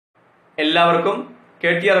എല്ലാവർക്കും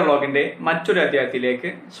KTR വ്ലോഗിന്റെ മറ്റൊരു അധ്യായത്തിലേക്ക്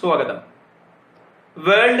സ്വാഗതം.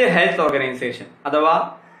 വേൾഡ് ഹെൽത്ത് ഓർഗനൈസേഷൻ അഥവാ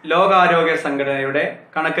ലോകാരോഗ്യ സംഘടനയുടെ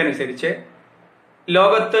കണക്കനുസരിച്ച്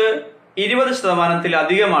ലോകത്ത്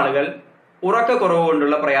 20%-ലധികം ആളുകൾ ഉറക്കക്കുറവ്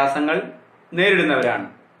കൊണ്ടുള്ള പ്രയാസങ്ങൾ നേരിടുന്നവരാണ്.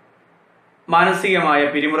 മാനസികമായ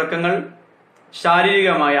പിരിമുറുക്കങ്ങൾ,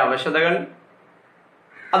 ശാരീരികമായ അവശതകൾ,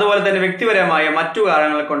 അതുപോലെ തന്നെ വ്യക്തിപരമായ മറ്റു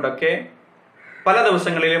കാരണങ്ങൾ കൊണ്ടൊക്കെ പല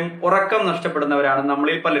ദിവസങ്ങളിലും ഉറക്കം നഷ്ടപ്പെടുന്നവരാണ്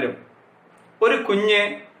നമ്മളിൽ പലരും. ഒരു കുഞ്ഞ്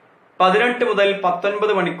 18 മുതൽ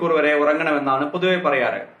 19 മണിക്കൂർ വരെ ഉറങ്ങണമെന്നാണ് പൊതുവെ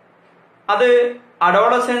പറയാറ്. അത്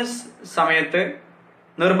അഡോളസൻസ് സമയത്ത്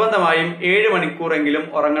നിർബന്ധമായും 7 മണിക്കൂറെങ്കിലും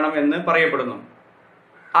ഉറങ്ങണം എന്ന് പറയപ്പെടുന്നു.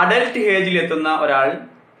 അഡൽട്ട് ഏജിൽ എത്തുന്ന ഒരാൾ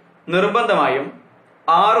നിർബന്ധമായും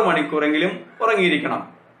 6 മണിക്കൂറെങ്കിലും ഉറങ്ങിയിരിക്കണം.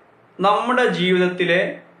 നമ്മുടെ ജീവിതത്തിലെ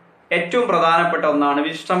ഏറ്റവും പ്രധാനപ്പെട്ട ഒന്നാണ്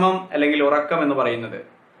വിശ്രമം അല്ലെങ്കിൽ ഉറക്കം എന്ന് പറയുന്നത്.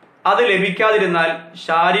 അത് ലഭിക്കാതിരുന്നാൽ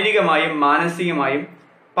ശാരീരികമായും മാനസികമായും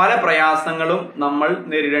പല പ്രയാസങ്ങളും നമ്മൾ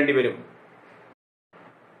നേരിടേണ്ടി വരും.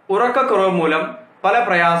 ഉറക്കക്കുറവ് മൂലം പല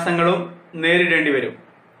പ്രയാസങ്ങളും നേരിടേണ്ടി വരും.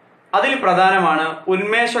 അതിൽ പ്രധാനമാണ്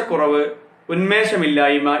ഉന്മേഷക്കുറവ്,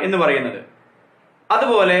 ഉന്മേഷമില്ലായ്മ എന്ന് പറയുന്നത്.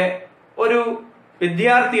 അതുപോലെ ഒരു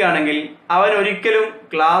വിദ്യാർത്ഥിയാണെങ്കിൽ അവൻ ഒരിക്കലും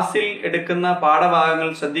ക്ലാസ്സിൽ എടുക്കുന്ന പാഠഭാഗങ്ങൾ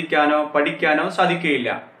ശ്രദ്ധിക്കാനോ പഠിക്കാനോ സാധിക്കുകയില്ല.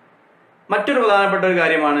 മറ്റൊരു പ്രധാനപ്പെട്ട ഒരു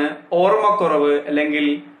കാര്യമാണ് ഓർമ്മക്കുറവ്, അല്ലെങ്കിൽ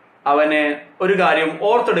അവന് ഒരു കാര്യം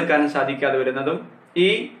ഓർത്തെടുക്കാൻ സാധിക്കാതെ വരുന്നതും ഈ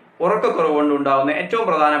ഉറക്കക്കുറവ് കൊണ്ടുണ്ടാകുന്ന ഏറ്റവും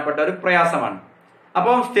പ്രധാനപ്പെട്ട ഒരു പ്രയാസമാണ്.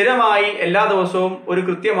 അപ്പം സ്ഥിരമായി എല്ലാ ദിവസവും ഒരു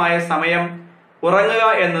കൃത്യമായ സമയം ഉറങ്ങുക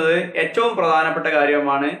എന്നത് ഏറ്റവും പ്രധാനപ്പെട്ട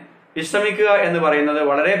കാര്യമാണ്. വിശ്രമിക്കുക എന്ന് പറയുന്നത്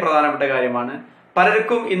വളരെ പ്രധാനപ്പെട്ട കാര്യമാണ്.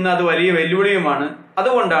 പലർക്കും ഇന്ന് അത് വലിയ വെല്ലുവിളിയുമാണ്.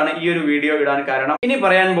 അതുകൊണ്ടാണ് ഈ ഒരു വീഡിയോ ഇടാൻ കാരണം. ഇനി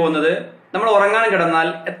പറയാൻ പോകുന്നത്, നമ്മൾ ഉറങ്ങാൻ കിടന്നാൽ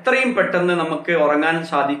എത്രയും പെട്ടെന്ന് നമുക്ക് ഉറങ്ങാൻ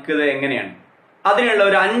സാധിക്കുക എങ്ങനെയാണ്. അതിനുള്ള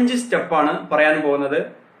ഒരു 5 സ്റ്റെപ്പാണ് പറയാൻ പോകുന്നത്.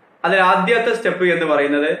 അതിൽ ആദ്യത്തെ സ്റ്റെപ്പ് എന്ന്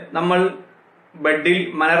പറയുന്നത്, നമ്മൾ ബെഡിൽ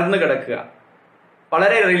മലർന്നു കിടക്കുക.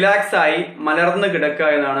 വളരെ റിലാക്സ് ആയി മലർന്നു കിടക്കുക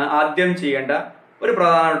എന്നാണ് ആദ്യം ചെയ്യേണ്ട ഒരു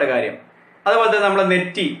പ്രധാനപ്പെട്ട കാര്യം. അതുപോലെ തന്നെ നമ്മളെ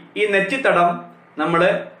ഈ നെറ്റിത്തടം നമ്മൾ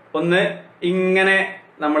ഒന്ന് ഇങ്ങനെ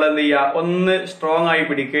നമ്മൾ എന്ത് ചെയ്യുക, ഒന്ന് സ്ട്രോങ് ആയി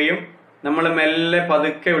പിടിക്കുകയും നമ്മൾ മെല്ലെ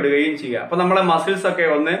പതുക്കെ വിടുകയും ചെയ്യുക. അപ്പൊ നമ്മളെ മസിൽസ് ഒക്കെ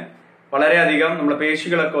ഒന്ന് വളരെയധികം, നമ്മളെ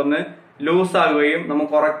പേശികളൊക്കെ ഒന്ന് ലൂസ് ആകുകയും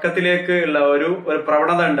നമുക്ക് ഉറക്കത്തിലേക്ക് ഉള്ള ഒരു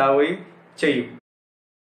പ്രവണത ഉണ്ടാവുകയും ചെയ്യും.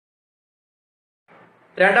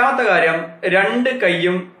 രണ്ടാമത്തെ കാര്യം, 2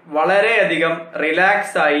 കൈയും വളരെയധികം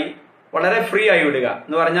റിലാക്സ് ആയി വളരെ ഫ്രീ ആയി വിടുക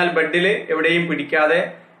എന്ന് പറഞ്ഞാൽ ബെഡിൽ എവിടെയും പിടിക്കാതെ,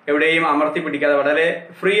 എവിടെയും അമർത്തി പിടിക്കാതെ വളരെ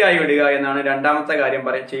ഫ്രീ ആയി വിടുക എന്നാണ് രണ്ടാമത്തെ കാര്യം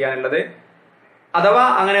ചെയ്യാനുള്ളത്. അഥവാ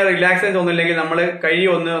അങ്ങനെ റിലാക്സ് തോന്നില്ലെങ്കിൽ നമ്മൾ കൈ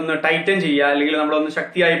ഒന്ന് ടൈറ്റൻ ചെയ്യുക, അല്ലെങ്കിൽ നമ്മളൊന്ന്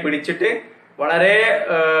ശക്തിയായി പിടിച്ചിട്ട് വളരെ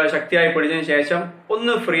ശക്തിയായി പിടിച്ചതിന് ശേഷം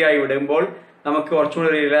ഒന്ന് ഫ്രീ ആയി വിടുമ്പോൾ നമുക്ക്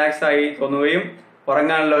കുറച്ചുകൂടി റിലാക്സ് ആയി തോന്നുകയും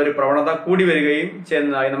ഉറങ്ങാനുള്ള ഒരു പ്രവണത കൂടി വരികയും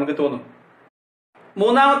ചെയ്യുന്നതായി നമുക്ക് തോന്നും.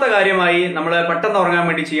 മൂന്നാമത്തെ കാര്യമായി നമ്മൾ പെട്ടെന്ന് ഉറങ്ങാൻ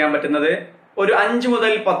വേണ്ടി ചെയ്യാൻ പറ്റുന്നത്, ഒരു 5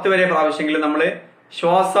 മുതൽ 10 വരെ പ്രാവശ്യങ്ങളിൽ നമ്മൾ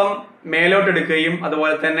ശ്വാസം മേലോട്ടെടുക്കുകയും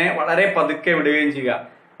അതുപോലെ തന്നെ വളരെ പതുക്കെ വിടുകയും ചെയ്യുക.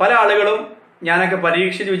 പല ആളുകളും, ഞാനൊക്കെ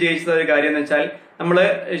പരീക്ഷിച്ച് വിജയിച്ച ഒരു കാര്യം എന്ന് വെച്ചാൽ,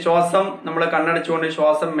 നമ്മൾ കണ്ണടച്ചുകൊണ്ട്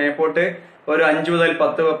ശ്വാസം മേപ്പോട്ട് ഒരു 5 മുതൽ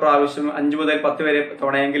 10 പ്രാവശ്യം, 5 മുതൽ 10 വരെ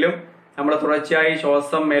തവണയെങ്കിലും നമ്മൾ തുടർച്ചയായി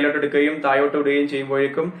ശ്വാസം മേലോട്ടെടുക്കുകയും താഴോട്ട് വിടുകയും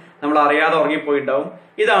ചെയ്യുമ്പോഴേക്കും നമ്മൾ അറിയാതെ ഉറങ്ങിപ്പോയിട്ടുണ്ടാവും.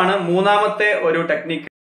 ഇതാണ് മൂന്നാമത്തെ ഒരു ടെക്നിക്ക്.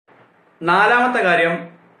 നാലാമത്തെ കാര്യം,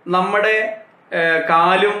 നമ്മുടെ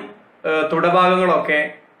കാലും തുടഭാഗങ്ങളൊക്കെ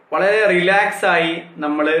വളരെ റിലാക്സ് ആയി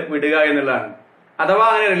നമ്മൾ വിടുക എന്നുള്ളതാണ്. അഥവാ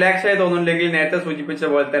അങ്ങനെ റിലാക്സ് ആയി തോന്നുന്നുണ്ടെങ്കിൽ നേരത്തെ സൂചിപ്പിച്ച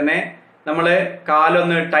പോലെ തന്നെ നമ്മൾ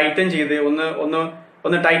കാലൊന്ന് ടൈറ്റൻ ചെയ്ത്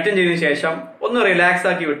ഒന്ന് ടൈറ്റൻ ചെയ്തതിനു ശേഷം ഒന്ന് റിലാക്സ്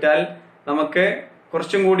ആക്കി വിട്ടാൽ നമുക്ക്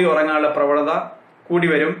കുറച്ചും കൂടി ഉറങ്ങാനുള്ള പ്രവണത കൂടി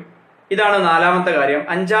വരും. ഇതാണ് നാലാമത്തെ കാര്യം.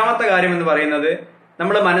 അഞ്ചാമത്തെ കാര്യം എന്ന് പറയുന്നത്,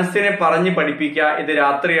 നമ്മൾ മനസ്സിനെ പറഞ്ഞ് പഠിപ്പിക്കുക, ഇത്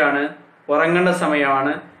രാത്രിയാണ്, ഉറങ്ങേണ്ട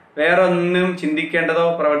സമയമാണ്, വേറെ ഒന്നും ചിന്തിക്കേണ്ടതോ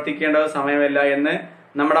പ്രവർത്തിക്കേണ്ടതോ സമയമല്ല എന്ന്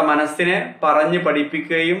നമ്മുടെ മനസ്സിനെ പറഞ്ഞ്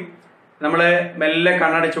പഠിപ്പിക്കുകയും, നമ്മള് മെല്ലെ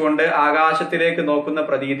കണ്ണടച്ചുകൊണ്ട് ആകാശത്തിലേക്ക് നോക്കുന്ന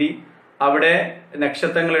പ്രതീതി, അവിടെ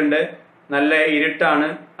നക്ഷത്രങ്ങളുണ്ട്, നല്ല ഇരുട്ടാണ്,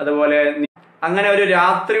 അതുപോലെ അങ്ങനെ ഒരു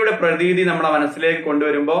രാത്രിയുടെ പ്രതീതി നമ്മുടെ മനസ്സിലേക്ക്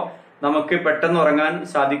കൊണ്ടുവരുമ്പോൾ നമുക്ക് പെട്ടെന്ന് ഉറങ്ങാൻ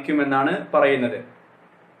സാധിക്കുമെന്നാണ് പറയുന്നത്.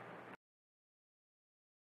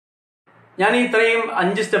 ഞാൻ ഇത്രയും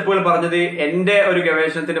 5 സ്റ്റെപ്പുകൾ പറഞ്ഞത് എന്റെ ഒരു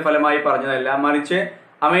ഗവേഷണത്തിന്റെ ഫലമായി പറഞ്ഞതല്ല, മറിച്ച്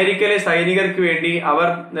അമേരിക്കയിലെ സൈനികർക്ക് വേണ്ടി അവർ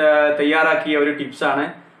തയ്യാറാക്കിയ ഒരു ടിപ്സാണ്.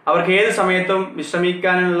 അവർക്ക് ഏത് സമയത്തും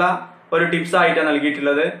വിശ്രമിക്കാനുള്ള ഒരു ടിപ്സ് ആയിട്ടാണ്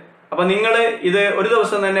നൽകിയിട്ടുള്ളത്. അപ്പൊ നിങ്ങൾ ഇത് ഒരു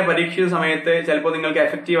ദിവസം തന്നെ പരീക്ഷിച്ച സമയത്ത് ചിലപ്പോൾ നിങ്ങൾക്ക്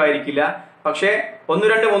എഫക്റ്റീവ് ആയിരിക്കില്ല. പക്ഷെ 1,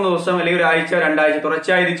 2, 3 ദിവസം അല്ലെങ്കിൽ ഒരാഴ്ച 2 ആഴ്ച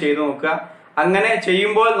തുടർച്ചയായി ഇത് ചെയ്തു നോക്കുക. അങ്ങനെ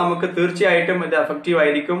ചെയ്യുമ്പോൾ നമുക്ക് തീർച്ചയായിട്ടും ഇത് എഫക്റ്റീവ്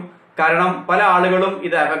ആയിരിക്കും. കാരണം പല ആളുകളും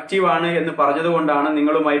ഇത് എഫക്റ്റീവ് ആണ് എന്ന് പറഞ്ഞതുകൊണ്ടാണ്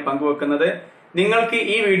നിങ്ങളുമായി പങ്കുവെക്കുന്നത്. നിങ്ങൾക്ക്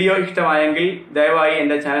ഈ വീഡിയോ ഇഷ്ടമായെങ്കിൽ ദയവായി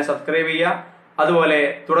എന്റെ ചാനൽ സബ്സ്ക്രൈബ് ചെയ്യുക. അതുപോലെ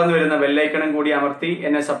തുടർന്ന് വരുന്ന ബെല്ലൈക്കണും കൂടി അമർത്തി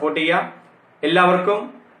എന്നെ സപ്പോർട്ട് ചെയ്യാം. എല്ലാവർക്കും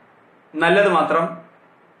നല്ലത് മാത്രം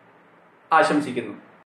ആശംസിക്കുന്നു.